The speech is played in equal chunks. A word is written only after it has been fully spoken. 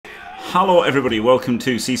Hello everybody, welcome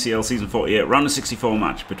to CCL Season 48, round of 64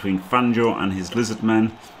 match between Fanjo and his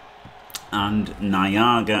Lizardmen and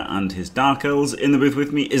Nyaga and his Dark Elves. In the booth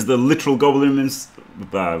with me is the literal goblin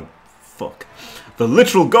the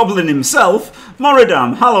literal goblin himself,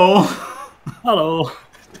 Moridamn. Hello! Hello.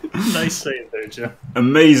 Nice save there, Joe.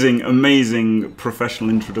 Amazing, amazing professional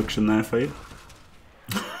introduction there for you.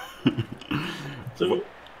 So,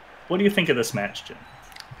 what do you think of this match, Jim?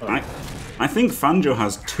 I think Fanjo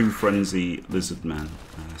has two frenzy Lizardmen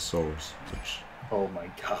souls, which Oh my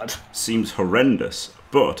god. seems horrendous,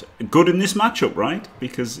 but good in this matchup, right?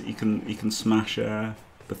 Because he can smash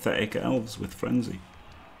pathetic elves with frenzy.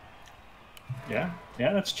 Yeah,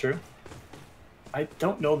 that's true. I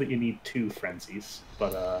don't know that you need two frenzies,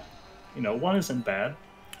 but you know, one isn't bad.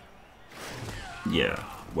 Yeah,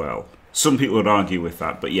 well, some people would argue with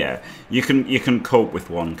that, but yeah, you can cope with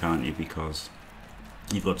one, can't you? Because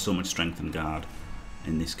you've got so much strength and guard.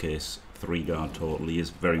 In this case, 3 guard total. He is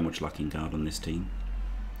very much lacking guard on this team.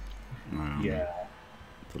 Yeah.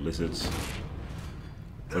 The lizards.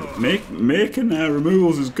 Making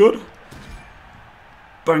removals is good.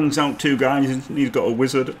 Bangs out 2 guys, and he's got a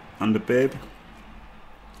wizard and a babe.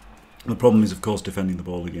 The problem is, of course, defending the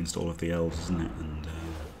ball against all of the elves, isn't it? And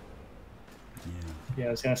Yeah,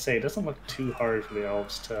 I was gonna say, it doesn't look too hard for the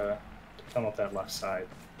elves to come up that left side.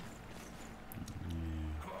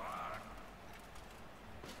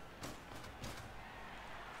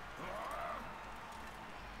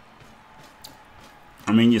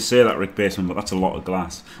 I mean, you say that, Rick Baseman, but that's a lot of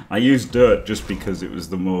glass. I used dirt just because it was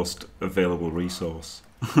the most available resource,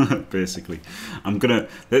 basically.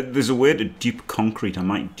 There's a way to dupe concrete. I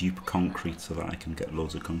might dupe concrete so that I can get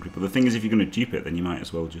loads of concrete. But the thing is, if you're going to dupe it, then you might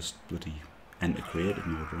as well just bloody enter creative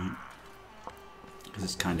mode, right? Because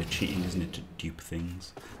it's kind of cheating, isn't it, to dupe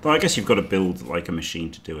things? Though I guess you've got to build like a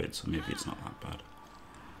machine to do it, so maybe it's not that bad.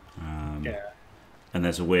 Yeah. And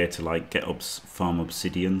there's a way to like get farm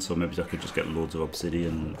obsidian, so maybe I could just get loads of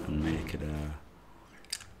obsidian and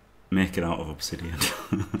make it out of obsidian.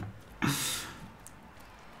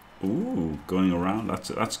 Ooh, going around,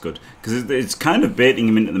 that's good, because it's kind of baiting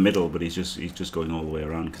him into the middle, but he's just going all the way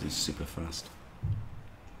around because he's super fast.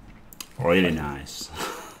 Really nice.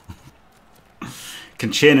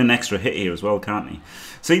 Can chain an extra hit here as well, can't he?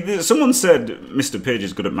 See, someone said Mr. Page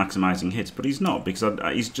is good at maximising hits, but he's not, because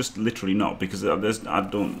he's just literally not, because from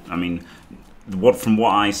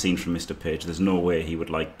what I've seen from Mr. Page, there's no way he would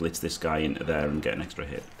like blitz this guy into there and get an extra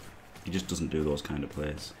hit. He just doesn't do those kind of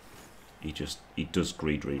plays. He does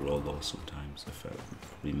greed reroll those sometimes,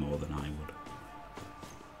 probably more than I would.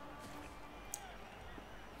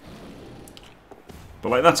 But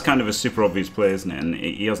like, that's kind of a super obvious play, isn't it? And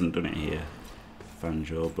he hasn't done it here,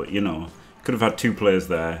 Fanjo, but you know, could have had 2 players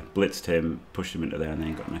there, blitzed him, pushed him into there, and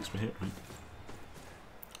then got an extra hit, right?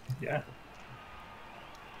 Yeah.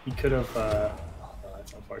 He could have, oh,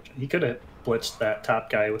 that's unfortunate. He could have blitzed that top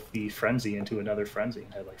guy with the frenzy into another frenzy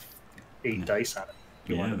and had like 8 dice on it. If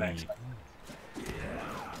you wanted to max that.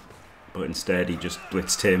 But instead he just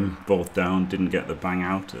blitzed him, both down, didn't get the bang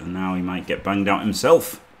out, and now he might get banged out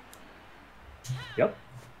himself. Yep.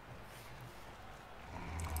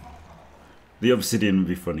 The obsidian would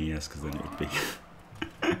be funny, yes, because then it would be...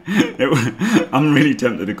 I'm really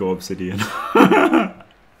tempted to go obsidian.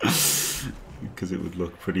 Because it would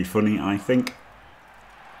look pretty funny, I think.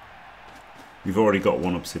 We've already got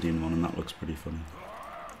 1 obsidian one, and that looks pretty funny.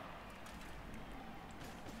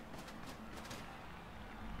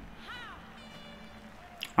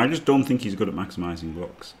 I just don't think he's good at maximising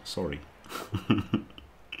blocks. Sorry.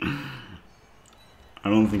 I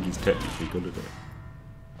don't think he's technically good at it.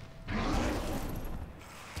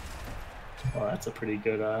 Well, that's a pretty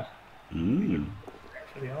good for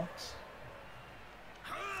the Elves.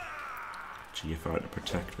 GFR to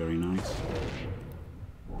protect, very nice.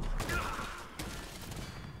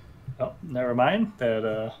 Oh, never mind.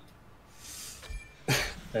 That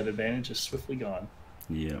that advantage is swiftly gone.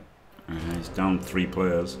 Yeah, he's down 3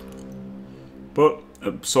 players, but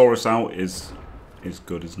Saurus out is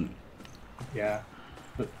good, isn't it? Yeah,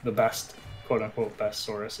 the best, quote unquote, best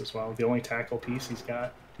Saurus as well. The only tackle piece he's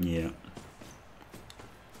got. Yeah.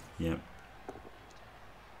 Yep.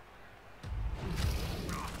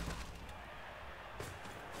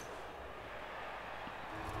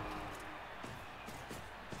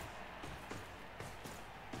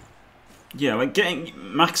 Yeah, like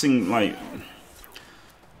maxing, like,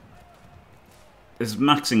 there's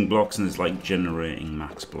maxing blocks and there's like generating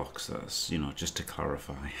max blocks. That's, you know, just to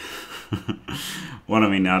clarify. Well, I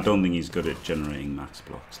mean, I don't think he's good at generating max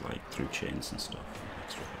blocks, like through chains and stuff,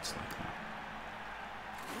 extra hits like that.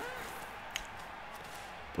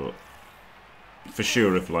 But for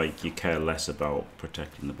sure, if like you care less about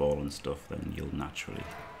protecting the ball and stuff, then you'll naturally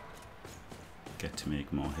get to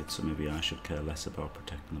make more hits. So maybe I should care less about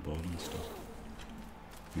protecting the ball and stuff.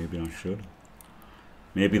 Maybe I should.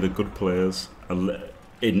 Maybe the good players,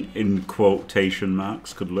 in quotation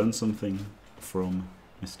marks, could learn something from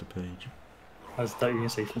Mr. Page. I thought you were going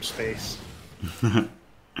to say from space.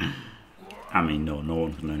 I mean, no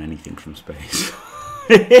one can learn anything from space.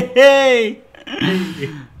 Hey!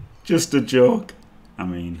 Just a joke. I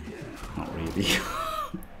mean, not really.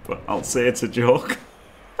 But I'll say it's a joke.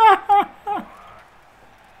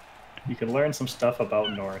 You can learn some stuff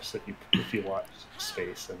about Norse if you watch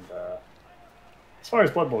Space, and as far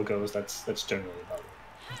as Blood Bowl goes, that's generally about it.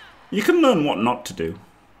 You can learn what not to do.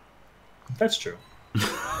 That's true.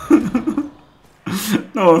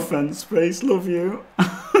 No offense, Space, love you.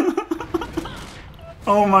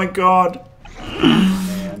 Oh my god.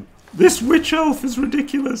 Man. This witch elf is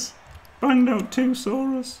ridiculous. Banged out 2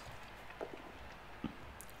 Saurus.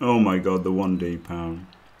 Oh my god, the 1D pound.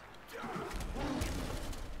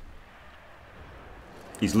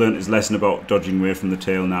 He's learnt his lesson about dodging away from the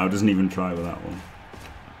tail now. Doesn't even try with that one.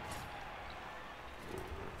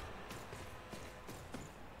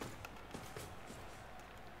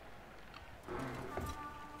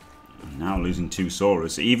 And now losing 2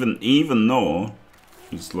 Saurus. Even though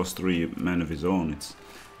he's lost 3 men of his own,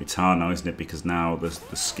 it's hard now, isn't it? Because now the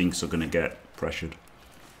skinks are going to get pressured.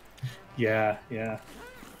 Yeah. You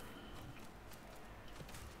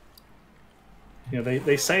know,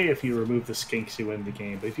 they say if you remove the skinks, you win the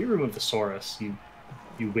game. But if you remove the Saurus, you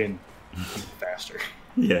win faster.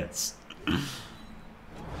 Yes.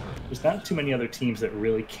 There's not too many other teams that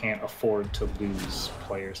really can't afford to lose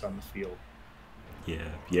players on the field.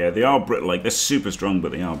 Yeah, they are brittle. Like, they're super strong,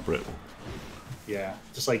 but they are brittle. Yeah,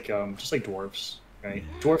 just like dwarves, right?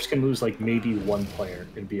 Yeah. Dwarves can lose like maybe 1 player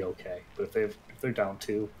and be okay, but if they're down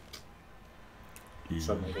 2,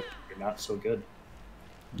 suddenly they're not so good.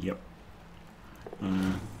 Yep.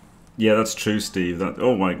 Yeah, that's true, Steve. That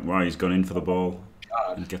wow, he's gone in for the ball.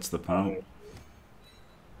 God. And gets the power.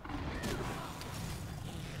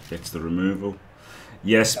 Gets the removal.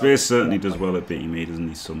 Yeah, Space certainly does well at beating me, doesn't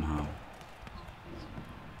he, somehow?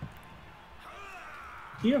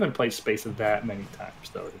 You haven't played Space that many times,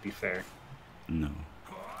 though, to be fair. No.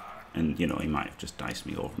 And, you know, he might have just diced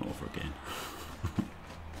me over and over again.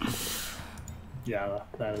 Yeah,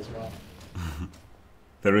 that as well.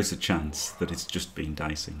 There is a chance that it's just been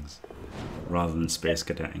dicings rather than space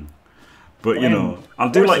cadetting. But, you know,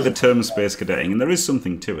 I'll do like the term space cadetting, and there is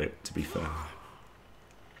something to it, to be fair.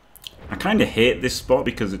 I kind of hate this spot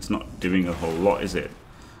because it's not doing a whole lot, is it?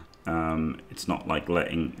 It's not like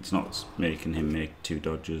it's not making him make 2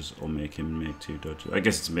 dodges or make him make 2 dodges. I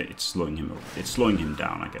guess it's slowing him up. It's slowing him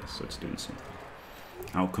down, I guess, so it's doing something.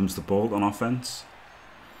 Out comes the bolt on offense.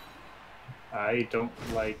 I don't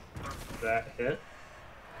like that hit.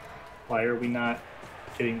 Why are we not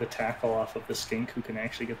getting the tackle off of the skink who can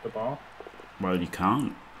actually get the ball? Well, you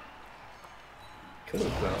can't. Could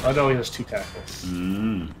have, though. Oh, no, he has 2 tackles.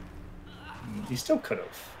 He still could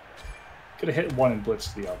have. Could have hit 1 and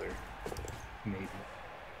blitzed the other. Maybe.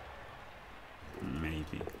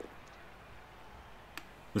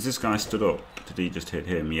 Was this guy stood up? Did he just hit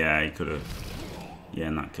him? Yeah, he could have. Yeah,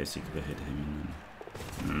 in that case, he could have hit him.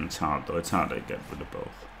 And then, it's hard, though. It's hard to get rid of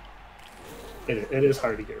both. It is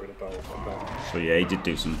hard to get rid of both. So yeah, he did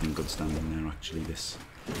do something good standing there, actually, this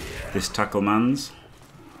tackle man's.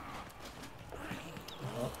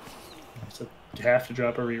 Well, so you have to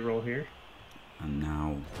drop a reroll here. And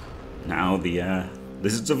now the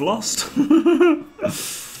Lizards have lost.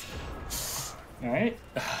 Alright.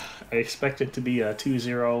 I expect it to be a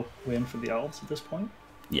 2-0 win for the Elves at this point.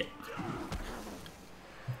 Yeah.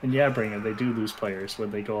 And yeah, bring it. They do lose players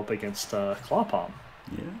when they go up against Claw Palm.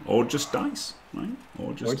 Yeah, or just dice, right?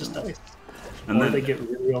 Or just dice. And then they get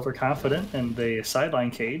really overconfident and they sideline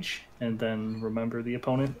cage, and then remember the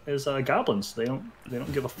opponent is goblins. They don't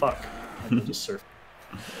give a fuck. And they just surf.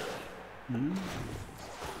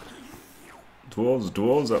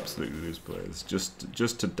 Dwarves absolutely lose players.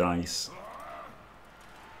 Just to dice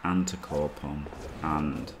and to claw palm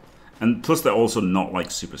and plus they're also not like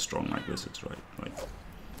super strong like lizards, right? Like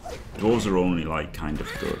dwarves are only like kind of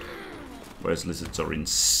good, whereas lizards are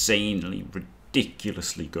insanely,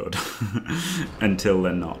 ridiculously good until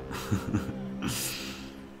they're not.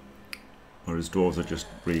 Whereas dwarves are just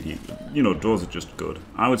really, you know, dwarves are just good.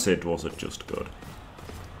 I would say dwarves are just good.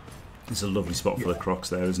 It's a lovely spot for the Crocs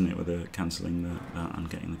there, isn't it, where they're cancelling that and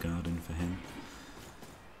getting the guard in for him.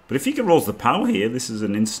 But if he can rolls the power here, this is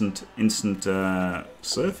an instant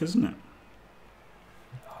surf, isn't it?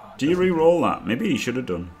 Do you re-roll that? Maybe he should have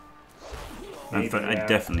done. Maybe, I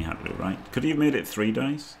definitely had it right. Could he have made it 3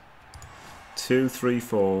 dice? 2, 3,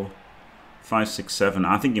 4, 5, 6, 7.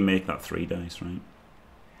 I think you make that 3 dice, right?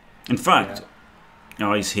 In fact,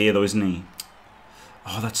 oh, he's here though, isn't he?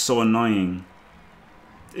 Oh, that's so annoying.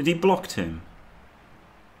 Did he blocked him?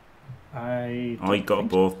 He got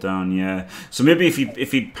both down. Yeah. So maybe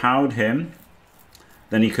if he'd powered him,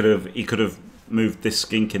 then he could have moved this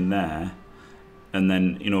skink in there, and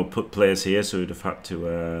then put players here, so he'd have had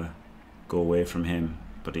to go away from him.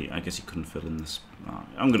 But I guess he couldn't fill in this. Oh,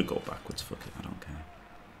 I'm gonna go backwards. Fuck it. I don't care.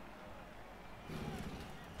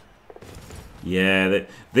 Yeah,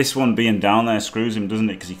 this one being down there screws him, doesn't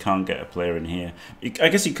it? Because he can't get a player in here. I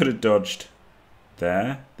guess he could have dodged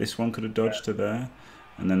there. This one could have dodged to there.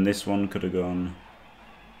 And then this one could have gone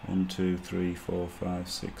 1, 2, 3, 4, 5,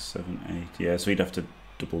 6, 7, 8. Yeah, so he'd have to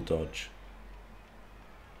double dodge.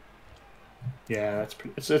 Yeah, that's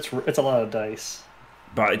pretty, it's a lot of dice.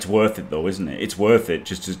 But it's worth it though, isn't it? It's worth it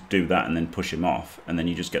just to do that and then push him off, and then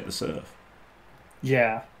you just get the serve.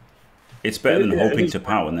 Yeah. It's better than hoping to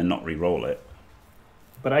power and then not re-roll it.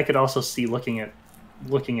 But I could also see looking at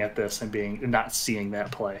this and not seeing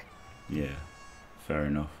that play. Yeah, fair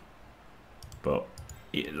enough. But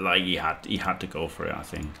like he had to go for it, I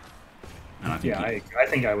think. And I think I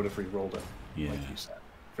think I would have re-rolled it. Yeah, like you said,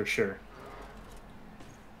 for sure.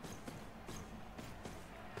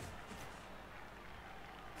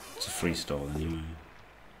 It's a freestyle anyway.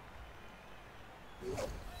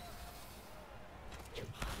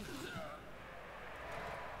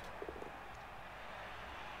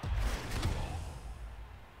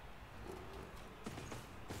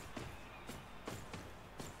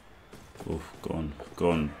 Oof,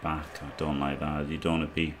 going back. I don't like that. You don't want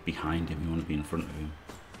to be behind him, you want to be in front of him.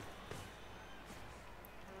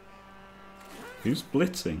 Who's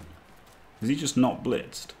blitzing? Is he just not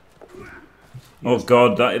blitzed? Oh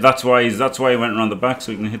god, that's why he went around the back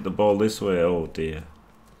so he can hit the ball this way. Oh dear.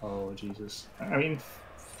 Oh Jesus. I mean,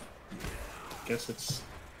 guess it's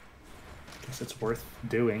worth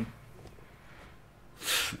doing.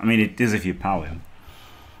 I mean, it is if you power him.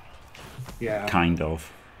 Yeah. Kind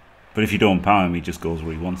of. But if you don't power him, he just goes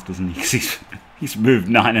where he wants, doesn't he? Because he's moved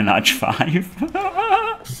 9 and edge 5.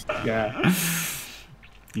 Yeah.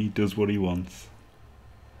 He does what he wants.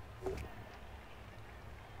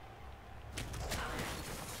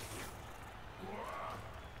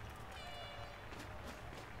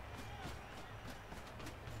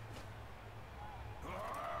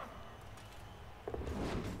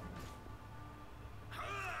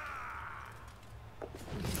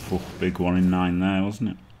 Oh, big 1 in 9 there,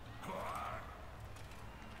 wasn't it?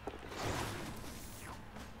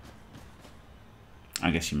 I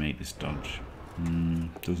guess you make this dodge.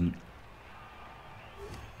 Doesn't.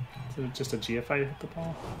 Is it just a GFI hit the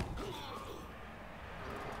ball?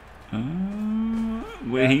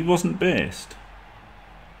 Where he wasn't based?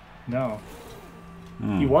 No.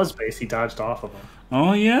 Oh. He was based, he dodged off of him.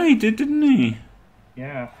 Oh yeah, he did, didn't he?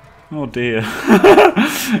 Yeah. Oh dear.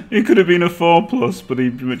 It could have been a 4+, but he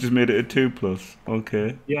just made it a 2+.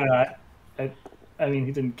 Okay. Yeah, I mean,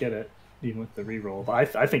 he didn't get it, even with the reroll.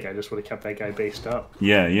 But I think I just would have kept that guy based up.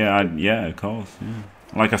 Yeah, of course, yeah.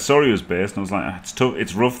 Like, I saw he was based, and I was like, it's tough,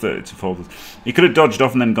 it's rough that it's a 4+. He could have dodged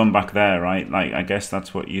off and then gone back there, right? Like, I guess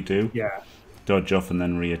that's what you do. Yeah. Dodge off and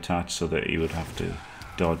then reattach so that he would have to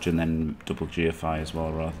dodge and then double GFI as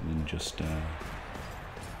well, rather than just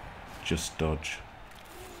dodge.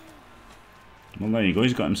 Well, there you go.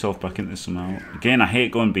 He's got himself back into this somehow. Again, I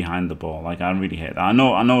hate going behind the ball. Like, I really hate that. I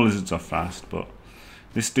know lizards are fast, but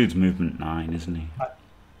this dude's movement 9, isn't he?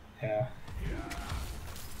 Yeah.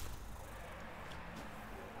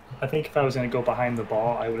 I think if I was going to go behind the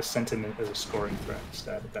ball, I would have sent him in as a scoring threat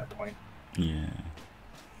instead at that point. Yeah.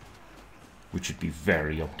 Which would be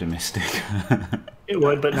very optimistic. It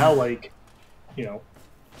would, but now, like, you don't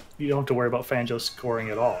have to worry about Fanjo scoring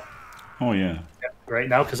at all. Oh, yeah. Right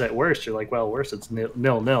now, because at worst, you're like, well, worst, it's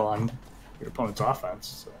 0-0 on your opponent's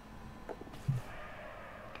offense. So.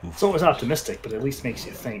 It's always optimistic, but at least makes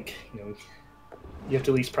you think. You have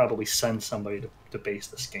to at least probably send somebody to base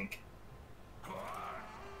the skink.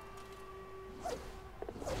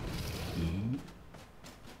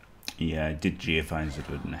 Yeah, I did GFI instead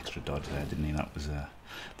of an extra dodge there, didn't he?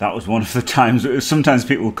 That was one of the times. Sometimes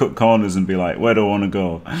people cut corners and be like, "Where do I want to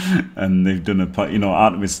go?" And they've done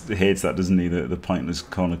Artemis hates that, doesn't he? The pointless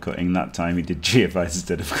corner cutting. That time he did GFI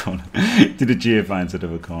instead of corner. Did a GFI instead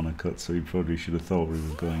of a corner cut, so he probably should have thought we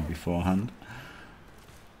were going beforehand.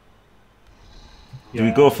 Yeah. Do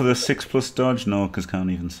we go for the 6+ dodge? No, because can't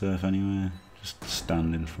even surf anyway. Just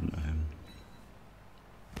stand in front of him.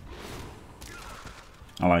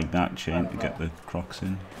 I like that chain to get the crocs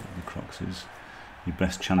in. The crocs is Your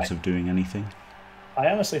best chance of doing anything? I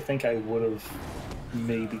honestly think I would have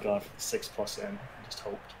maybe gone for the 6+ in and just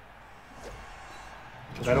hoped.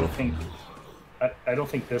 Because I don't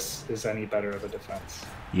think this is any better of a defense.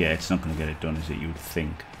 Yeah, it's not going to get it done, is it? You would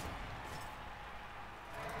think.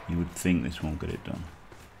 You would think this won't get it done.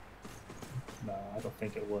 No, I don't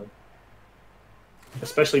think it would.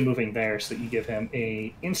 Especially moving there, so that you give him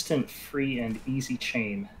a instant free and easy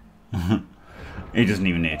chain. He doesn't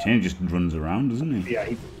even need a chain, he just runs around, doesn't he? Yeah,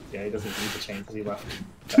 he doesn't need the chain because he left.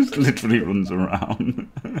 Just literally runs around.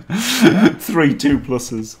 3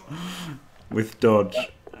 2+s with dodge.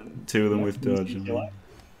 2 of them with dodge.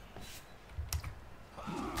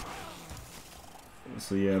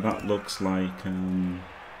 So yeah, that looks like the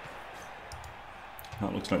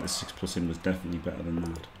 6+ in was definitely better than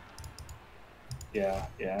that. Yeah,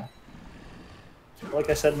 yeah. Like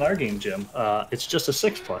I said in our game, Jim, it's just a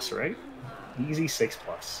 6+, right? Easy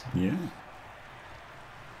 6+. Yeah.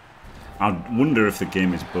 I wonder if the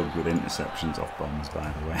game is bugged with interceptions off bombs,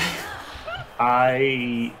 by the way.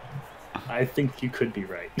 I think you could be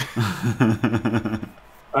right.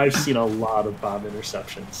 I've seen a lot of bomb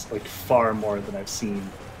interceptions, like far more than I've seen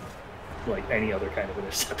like any other kind of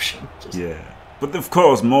interception. Yeah, but of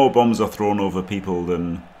course, more bombs are thrown over people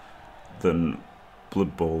than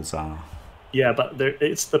blood bowls are. Yeah, but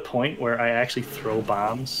it's the point where I actually throw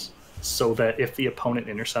bombs so that if the opponent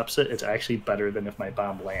intercepts it, it's actually better than if my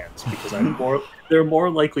bomb lands, because they're more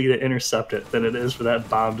likely to intercept it than it is for that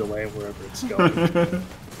bomb to land wherever it's going.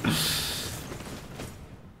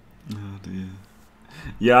 Oh dear.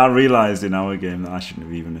 Yeah, I realised in our game that I shouldn't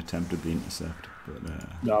have even attempted the intercept. But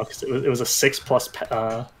no, because it was a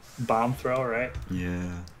 6+ bomb throw, right?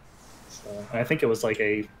 Yeah. So, and I think it was like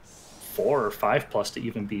a 4 or 5+ to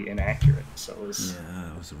even be inaccurate. So it was.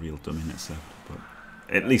 Yeah, it was a real dumb intercept, but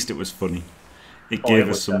at least it was funny. It gave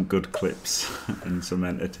us some good clips and some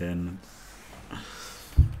entertainment.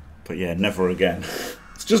 But yeah, never again.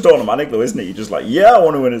 It's just automatic though, isn't it? You're just like, yeah, I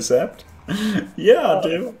want to intercept. Yeah, I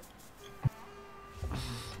do.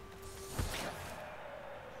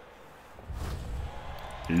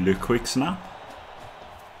 Le quick snap.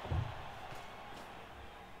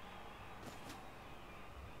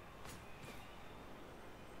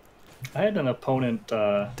 I had an opponent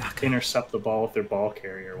intercept the ball with their ball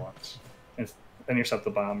carrier once. Intercept the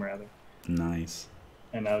bomb, rather. Nice.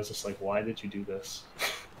 And I was just like, why did you do this?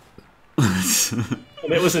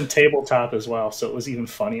 And it was in tabletop as well, so it was even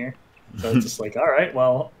funnier. So it's just like, all right,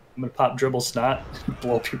 well, I'm going to pop dribble snot,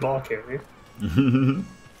 blow up your ball carrier.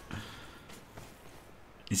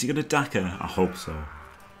 Is he going to Daka? I hope so.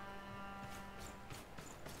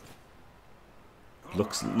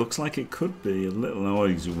 Looks like it could be a little. Oh,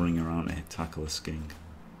 he's running around to tackle a skink.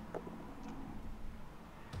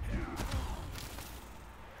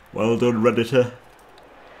 Well done, Redditor.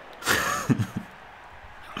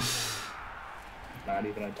 Not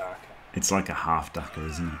even a Daka. It's like a half Daka,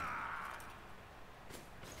 isn't it?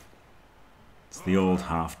 It's the old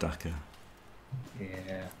half Daka.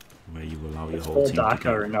 Yeah. Where you allow your whole team Daka to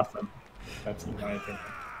go. or nothing. That's in my opinion.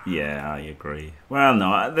 Yeah, I agree. Well,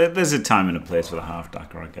 no, there's a time and a place for the half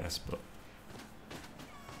Daka, I guess, but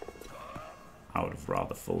I would have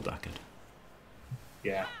rather full Dakaed.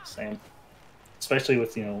 Yeah, same. Especially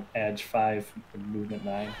with, Edge 5 and Movement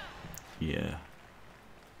 9. Yeah.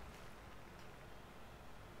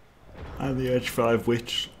 And the Edge 5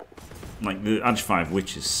 Witch. Like, the Edge 5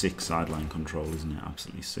 Witch is sick sideline control, isn't it?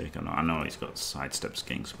 Absolutely sick. I know he's got sidestep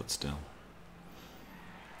skinks, but still.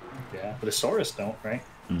 Yeah, but Asaurus don't, right?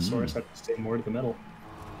 Asaurus have to stay more to the middle.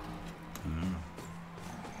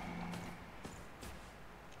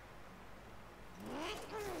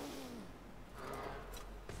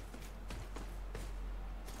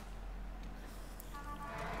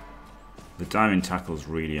 The diving tackle is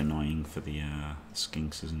really annoying for the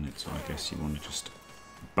skinks, isn't it? So I guess you want to just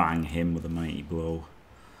bang him with a mighty blow.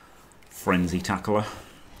 Frenzy tackler.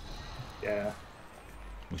 Yeah.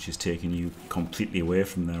 Which is taking you completely away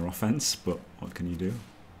from their offense, but what can you do?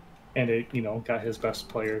 And it, got his best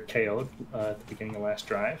player KO'd at the beginning of last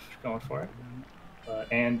drive, going for it.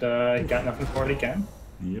 And got nothing for it again.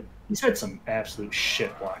 Yep. He's had some absolute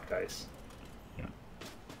shit block dice.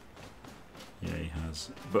 Yeah, he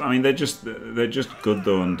has. But I mean, they're just good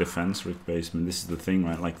though on defense, Rick Baseman. This is the thing,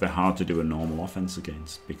 right? Like, they're hard to do a normal offense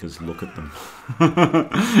against because look at them.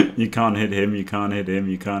 You can't hit him. You can't hit him.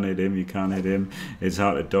 You can't hit him. You can't hit him. It's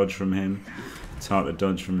hard to dodge from him. It's hard to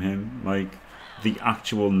dodge from him. Like, the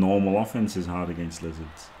actual normal offense is hard against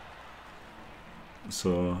lizards.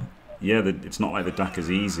 So yeah, it's not like the DAC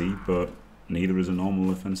is easy, but neither is a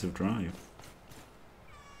normal offensive drive.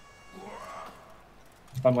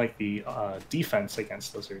 Unlike the defense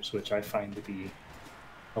against lizards, which I find to be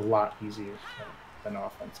a lot easier than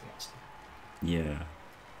offense against them. Yeah.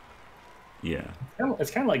 Yeah.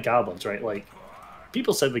 It's kind of like goblins, right? Like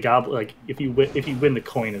people said, the goblin, like if you win the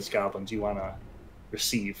coin as goblins, you want to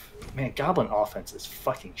receive. Man, goblin offense is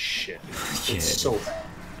fucking shit. It's so bad.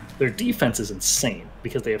 Their defense is insane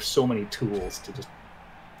because they have so many tools to just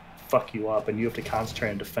fuck you up, and you have to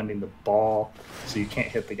concentrate on defending the ball, so you can't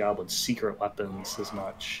hit the goblin's secret weapons as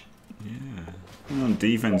much. Yeah. On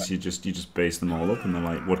defense, you just base them all up, and they're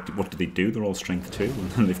like, what do they do? They're all strength 2,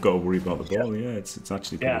 and then they've got to worry about the ball. Yeah, it's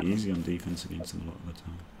actually pretty easy on defense against them a lot of the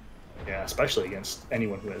time. Yeah, especially against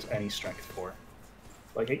anyone who has any strength 4.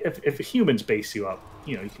 Like if humans base you up,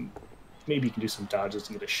 you know, maybe you can do some dodges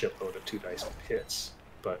and get a shitload of 2 dice hits,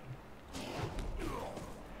 but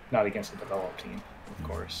not against a developed team, of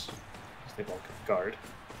course, because they've all got guard.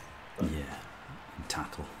 But, yeah, and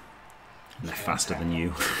tackle. And they're faster than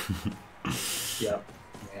you. Yeah,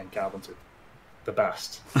 man, goblins are the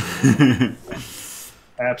best.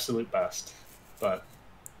 Absolute best. But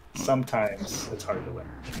sometimes it's hard to win.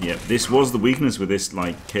 Yeah, this was the weakness with this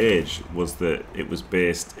cage, was that it was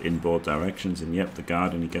based in both directions, and yep, the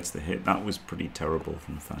guard and he gets the hit. That was pretty terrible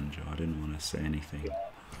from Fanjo. I didn't want to say anything,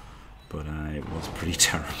 but it was pretty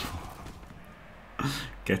terrible.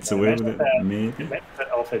 Gets away with it, maybe. Imagine that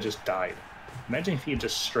elf had just died. Imagine if he had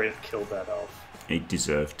just straight up killed that elf. He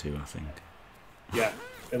deserved to, I think. Yeah,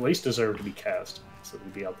 at least deserved to be cast, so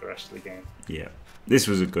he'd be out the rest of the game. Yeah. This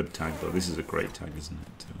was a good tag, though. This is a great tag, isn't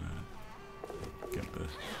it? To get the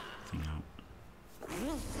thing out.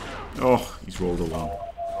 Oh, he's rolled a 1.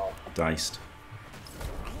 Diced.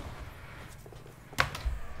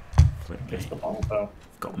 Flip Gets the ball, though.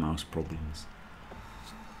 Got mouse problems.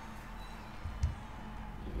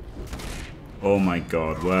 Oh my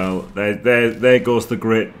god, well, there goes the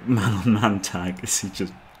great man-on-man tag as he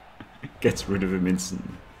just gets rid of him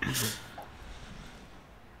instantly.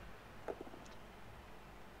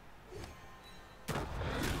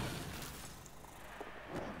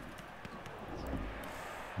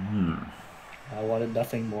 I wanted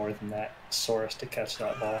nothing more than that Saurus to catch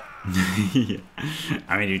that ball. Yeah.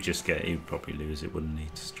 I mean, he'd probably lose it, wouldn't he?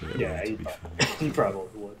 Straight away, to be fair. He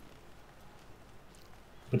probably would.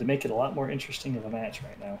 But to make it a lot more interesting of a match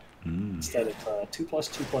right now, instead of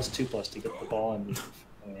 2+2+2+ to get the ball and leave.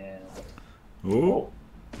 And oh.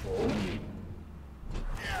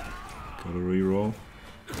 Got a reroll.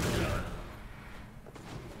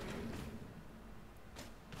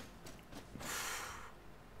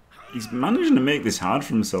 He's managing to make this hard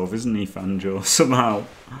for himself, isn't he, Fanjo? Somehow.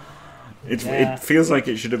 It feels like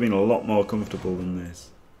it should have been a lot more comfortable than this.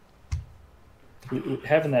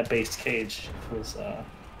 Having that based cage was a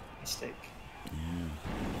mistake.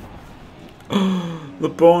 Yeah. The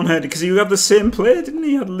bonehead, because you had the same play, didn't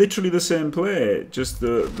he? He had literally the same play. Just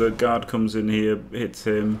the guard comes in here, hits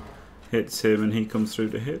him, and he comes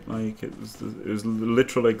through to hit. Like it was the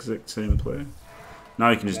literal exact same play. Now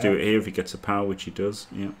he can just do it here if he gets a power, which he does.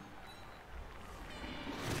 Yeah.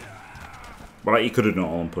 But he could have done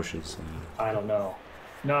all on pushes. I don't know.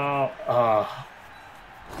 No,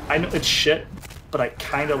 I know it's shit, but I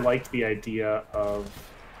kind of liked the idea of.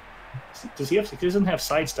 Does he have? He doesn't have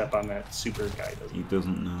sidestep on that super guy, does he? He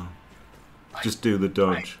doesn't know. Just do the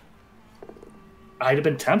dodge. I'd have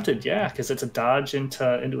been tempted, yeah, because it's a dodge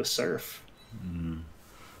into a surf.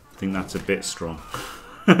 I think that's a bit strong.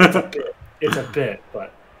 It's a bit,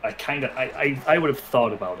 but I would have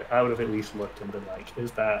thought about it. I would have at least looked and been like,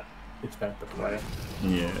 is that the play?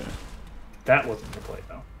 Yeah. That wasn't the play,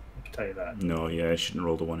 though. I can tell you that. No, yeah, I shouldn't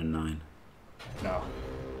roll the 1 in 9. No.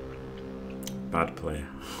 Bad play.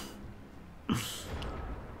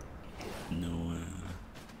 No,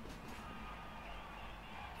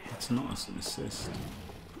 it's not an assist.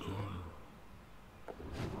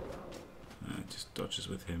 Just dodges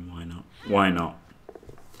with him, why not? Why not?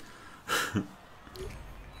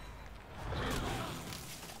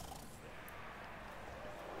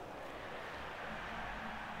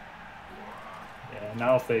 Yeah,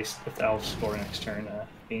 now if the Elves score next turn,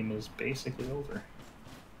 game is basically over.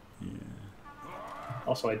 Yeah.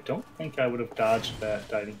 Also, I don't think I would have dodged that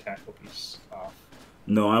diving tackle piece off.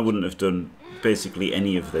 No, I wouldn't have done basically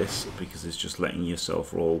any of this because it's just letting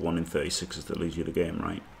yourself roll 1 in 36s that leads you the game,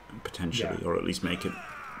 right? Potentially, or at least make it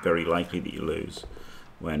very likely that you lose.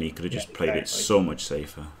 When he could have just played it so much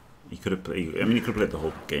safer. He could have played. I mean, he could have played the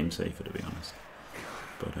whole game safer, to be honest.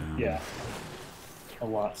 But yeah, a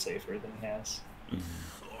lot safer than he has.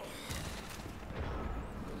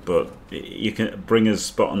 But you can bring us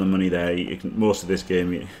spot on the money there. You can, most of this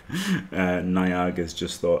game, Nyaga's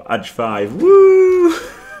just thought, Edge 5, woo!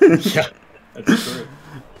 Yeah, that's true.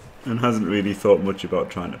 And hasn't really thought much about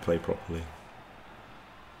trying to play properly.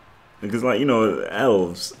 Because, like, you know,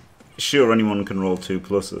 elves, sure, anyone can roll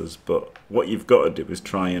 2+s, but what you've got to do is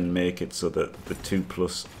try and make it so that the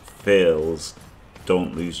 2+ fails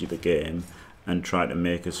don't lose you the game, and try to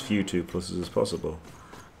make as few 2+s as possible.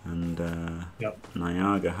 And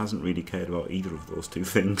Nyaga hasn't really cared about either of those two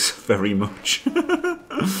things very much.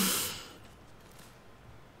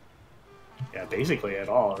 Yeah, basically at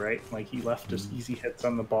all, right? Like, he left just easy hits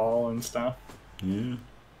on the ball and stuff. Yeah.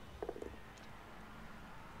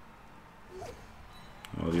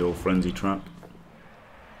 Oh, the old frenzy trap.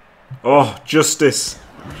 Oh, justice!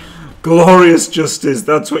 Glorious justice!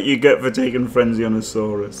 That's what you get for taking frenzy on a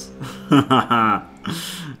Saurus.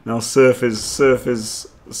 Now surf his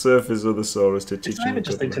other Saurus to teach him. It's not even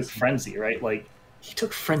just they took frenzy, right? Like, he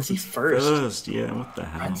took frenzy first. Yeah, what the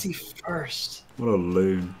hell? Frenzy first. What a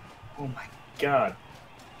loon. Oh my god.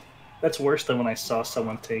 That's worse than when I saw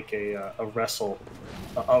someone take a Rackle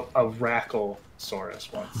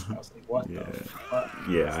Saurus once. I was like, what the fuck?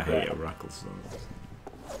 Yeah, I hate a Rackle Saurus.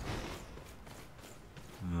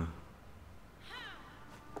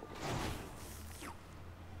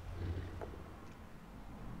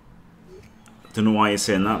 Don't know why you're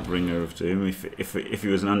saying that, Bringer of Doom. If he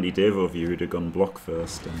was an Andy Davo view, he'd have gone block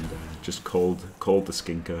first and just called the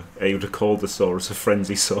Skinker. He would have called the Saurus a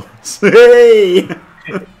Frenzy Saurus. Hey!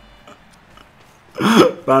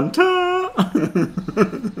 Banter!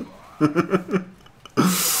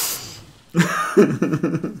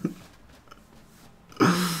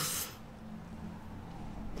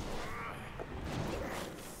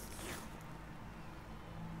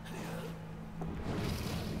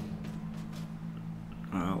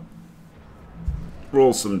 Well,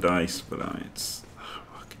 roll some dice, but it's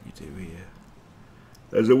what can you do here?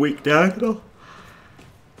 There's a weak diagonal.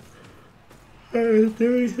 I don't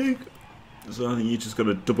do anything. So I think you just got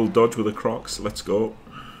to double dodge with the Crocs. Let's go.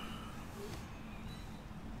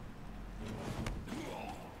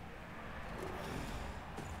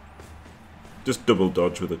 Just double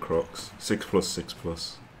dodge with the Crocs.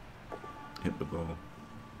 6+6+. Hit the ball.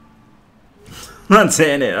 That's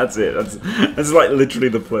it, innit? That's it. That's like literally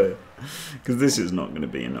the play. Because this is not going to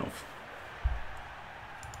be enough.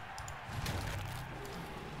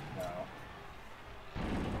 No.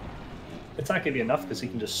 It's not going to be enough because he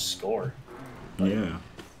can just score. Like, yeah.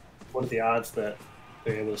 What are the odds that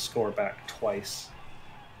they're able to score back twice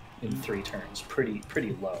in 3 turns? Pretty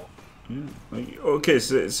low. Yeah. Like, okay,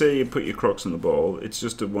 so say you put your Crocs on the ball, it's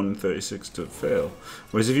just a 1 in 36 to fail.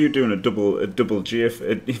 Whereas if you're doing a double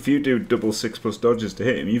GF, if you do double 6+ dodges to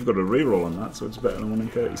hit him, you've got a reroll on that, so it's better than 1 in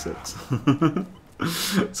 36.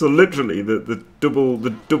 So literally, the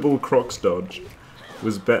double Crocs dodge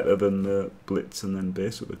was better than the blitz and then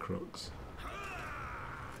base with the Crocs.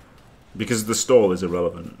 Because the stall is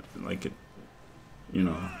irrelevant, like it, you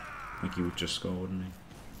know, like you would just score, wouldn't he?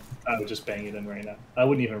 I would just bang it in right now. I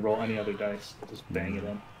wouldn't even roll any other dice. I'd just bang it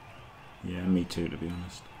in. Yeah, me too, to be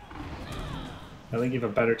honest. I think you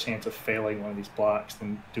have a better chance of failing one of these blocks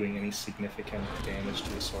than doing any significant damage to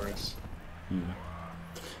the Saurus. Yeah.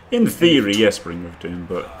 In theory, yes, Bringer of Doom,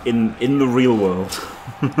 but in the real world,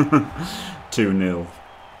 2-0,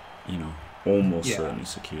 you know, almost certainly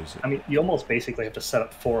secures it. I mean, you almost basically have to set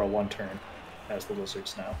up for a 1 turn as the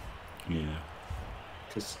Lizards now. Yeah.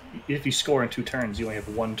 Because if you score in 2 turns, you only have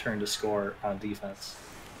 1 turn to score on defense.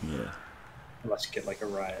 Yeah. Unless you get like a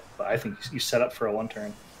riot. But I think you set up for a 1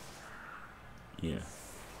 turn. Yeah.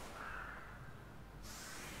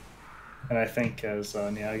 And I think as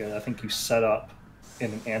Nyaga, I think you set up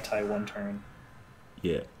in an anti-1 turn.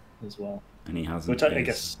 Yeah. As well. And he hasn't. Which I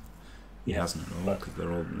guess. He hasn't at all because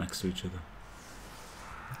they're all next to each other.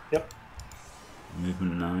 Yep.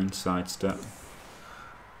 Movement 9, sidestep.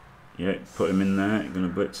 Yeah, put him in there. You're going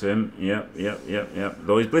to blitz him. Yep.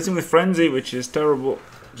 Though he's blitzing with Frenzy, which is terrible.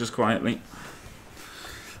 Just quietly.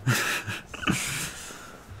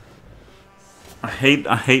 I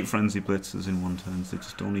hate Frenzy blitzes in 1 turns. They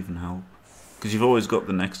just don't even help. Because you've always got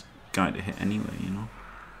the next guy to hit anyway, you know?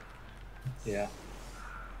 Yeah.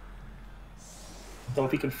 Though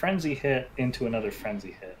if you can Frenzy hit into another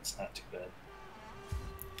Frenzy hit, it's not too bad.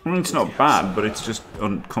 I mean, it's not bad, but it's just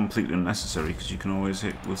completely unnecessary because you can always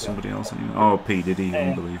hit with somebody else anyway. Oh, P. Diddy,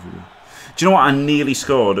 unbelievable. Do you know what? I nearly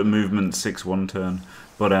scored a movement 6-1 turn,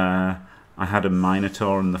 but I had a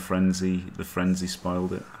Minotaur and the Frenzy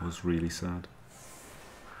spoiled it. I was really sad.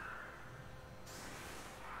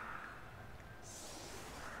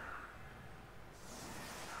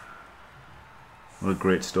 What a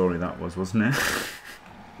great story that was, wasn't it?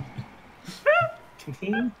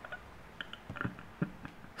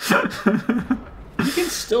 You can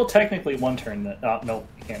still technically one turn that. Oh, no,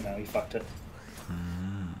 you can't now. He fucked it.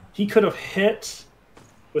 He could have hit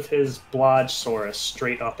with his Blodgesaurus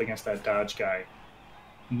straight up against that dodge guy,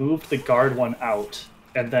 moved the guard one out,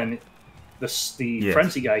 and then the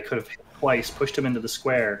frenzy guy could have hit twice, pushed him into the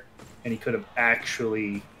square, and he could have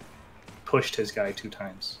actually pushed his guy 2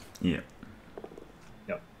 times. Yeah.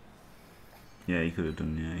 Yep. Yeah, he could have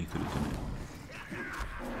done. Yeah, he could have done it.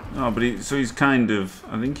 Oh, but he's kind of.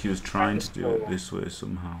 I think he was trying to do it this way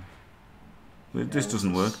somehow. But this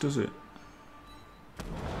doesn't work, does it?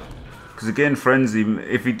 Because again, frenzy.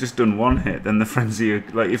 If he'd just done 1 hit, then the frenzy.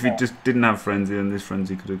 Like if he just didn't have frenzy, then this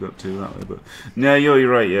frenzy could have got 2 that way. But no, you're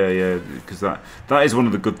right. Yeah. Because that is one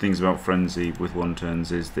of the good things about frenzy with 1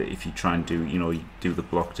 turns is that if you try and do, you do the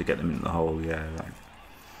block to get them into the hole. Yeah. Right.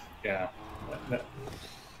 Yeah.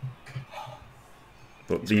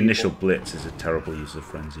 But the initial blitz is a terrible use of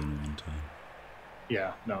frenzy in 1 turn.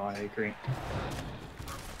 Yeah, no, I agree.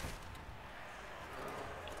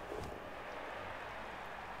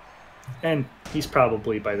 And he's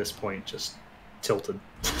probably by this point just tilted.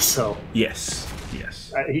 So yes.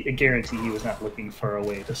 I guarantee he was not looking for a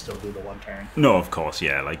way to still do the 1 turn. No, of course,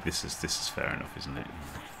 yeah. Like this is fair enough, isn't it?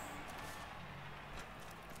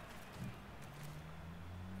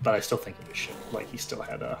 But I still think it was shit. Like he still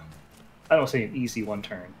had I don't say an easy 1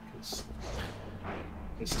 turn because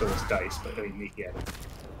it still was dice, but I mean he had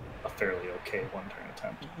a fairly okay 1 turn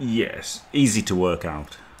attempt. Yes, easy to work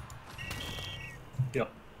out. Yep.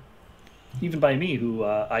 Even by me, who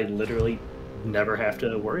I literally never have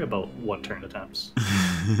to worry about 1 turn attempts.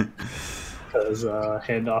 Because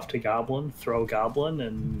hand off to Goblin, throw Goblin,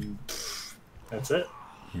 and that's it.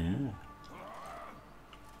 Yeah.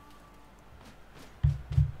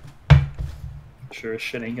 Sure as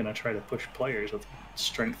shit ain't gonna try to push players with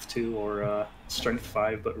strength 2 or strength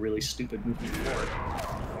 5, but really stupid movement 4.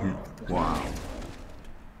 Yeah. Wow.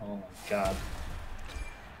 Oh my god.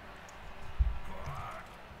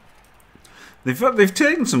 They've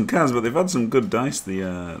taken some cards, but they've had some good dice.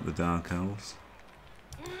 The Dark Elves.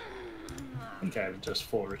 I think I've just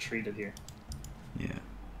full retreated here. Yeah.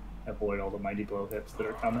 Avoid all the mighty blow hits that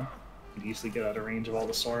are coming. You can easily get out of range of all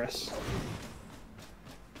the Saurus.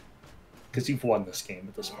 Because you've won this game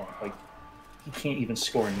at this point. Like, you can't even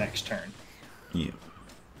score next turn. Yeah.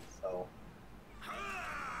 So.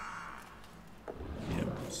 Yeah,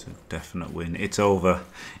 it's a definite win. It's over.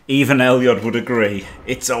 Even Elyod would agree.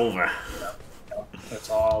 It's over. Yep. It's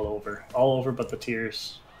all over. All over but the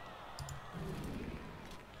tears.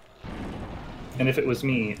 And if it was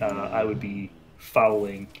me, I would be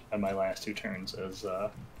fouling on my last 2 turns as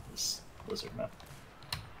Lizardmen.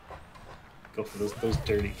 Go for those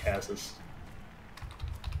dirty casses.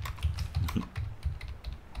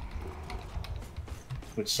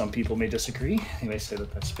 Which some people may disagree. They may say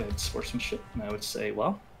that that's bad sportsmanship, and I would say,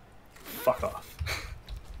 well, fuck off.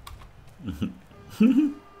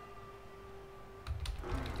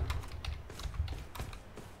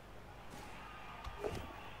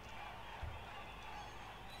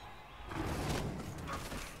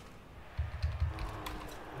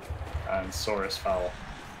 And Saurus foul.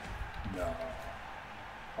 No.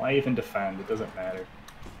 Why even defend? It doesn't matter.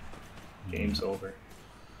 Game's over.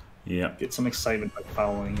 Yeah. Get some excitement by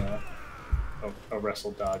following a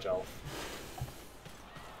wrestle dodge elf.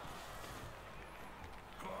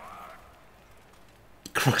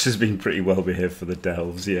 Crocs has been pretty well behaved for the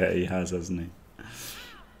Delves. Yeah, he has, hasn't he?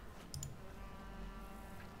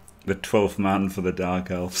 The 12th man for the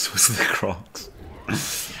Dark Elves was the Crocs.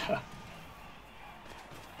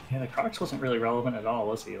 Yeah, the Crocs wasn't really relevant at all,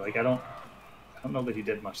 was he? Like, I don't know that he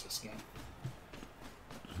did much this game.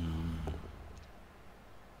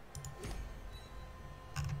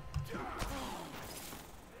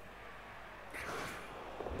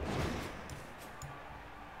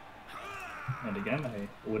 And again, I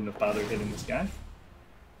wouldn't have bothered hitting this guy.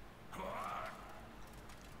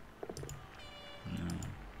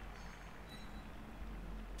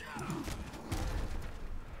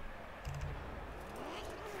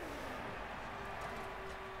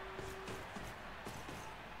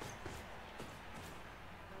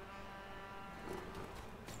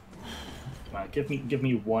 Come on, give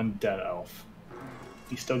me 1 dead elf.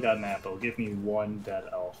 He still got an apple. Give me 1 dead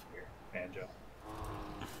elf here, Fanjo.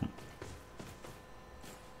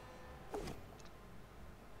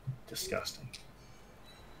 Disgusting.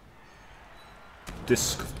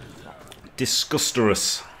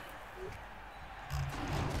 Disgusterous.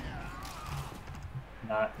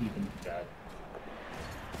 Not even dead.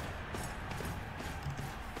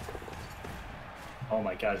 Oh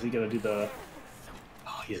my god, is he gonna do the...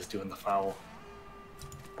 Oh, he is doing the foul.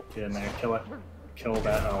 Get in there, kill it. Kill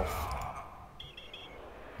that elf.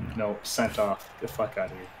 No, sent off. Get the fuck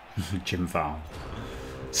out of here. Jim foul.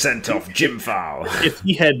 Sent off Jim foul. If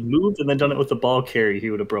he had moved and then done it with the ball carry, he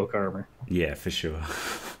would have broke armor. Yeah, for sure.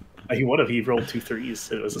 He would have. He rolled 2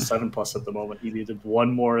 3s. It was a 7+ at the moment. He needed one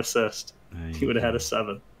more assist. He would have had a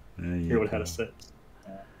 7. He would have had a 6.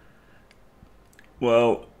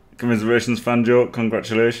 Well, commiserations, Fanjo.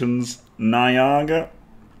 Congratulations, Nyaga.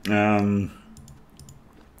 That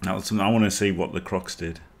was something I want to see what the Crocs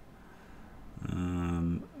did.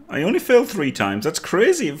 I only failed 3 times. That's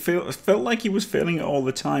crazy. It felt like he was failing it all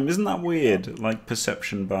the time. Isn't that weird? Like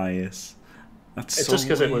perception bias. That's it's so just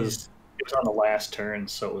because weird. it was on the last turn,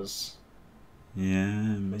 so it was. Yeah,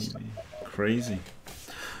 maybe. Crazy.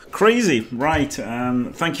 Crazy. Right.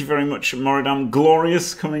 Thank you very much, Moridamn.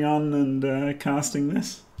 Glorious coming on and casting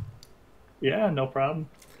this. Yeah, no problem.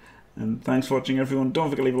 And thanks for watching, everyone. Don't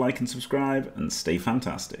forget to leave a like and subscribe, and stay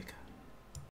fantastic.